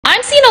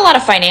lot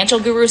of financial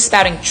gurus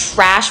spouting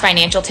trash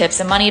financial tips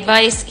and money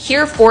advice,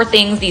 here are 4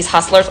 things these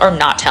hustlers are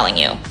not telling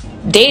you.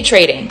 Day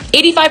trading.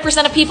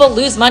 85% of people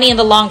lose money in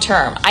the long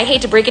term. I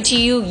hate to break it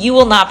to you, you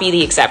will not be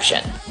the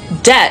exception.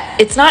 Debt.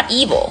 It's not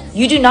evil.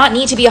 You do not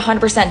need to be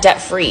 100%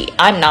 debt-free.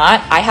 I'm not.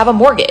 I have a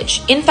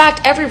mortgage. In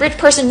fact, every rich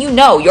person you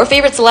know, your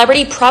favorite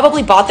celebrity,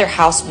 probably bought their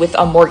house with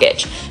a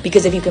mortgage.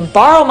 Because if you can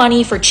borrow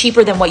money for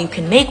cheaper than what you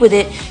can make with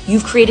it,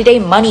 you've created a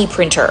money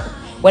printer.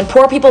 When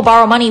poor people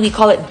borrow money, we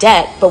call it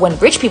debt, but when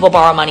rich people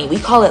borrow money, we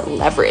call it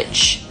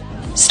leverage.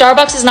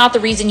 Starbucks is not the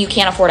reason you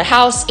can't afford a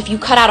house. If you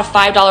cut out a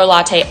 $5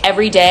 latte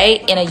every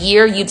day, in a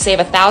year, you'd save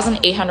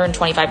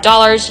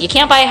 $1,825. You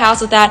can't buy a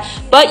house with that,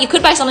 but you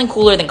could buy something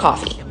cooler than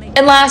coffee.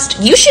 And last,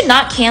 you should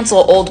not cancel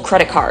old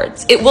credit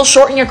cards. It will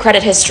shorten your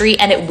credit history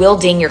and it will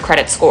ding your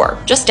credit score.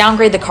 Just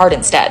downgrade the card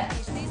instead.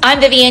 I'm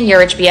Vivian, your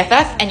rich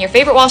BFF, and your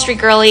favorite Wall Street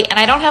girly, and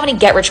I don't have any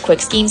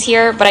get-rich-quick schemes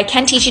here, but I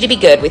can teach you to be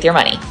good with your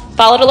money.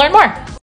 Follow to learn more.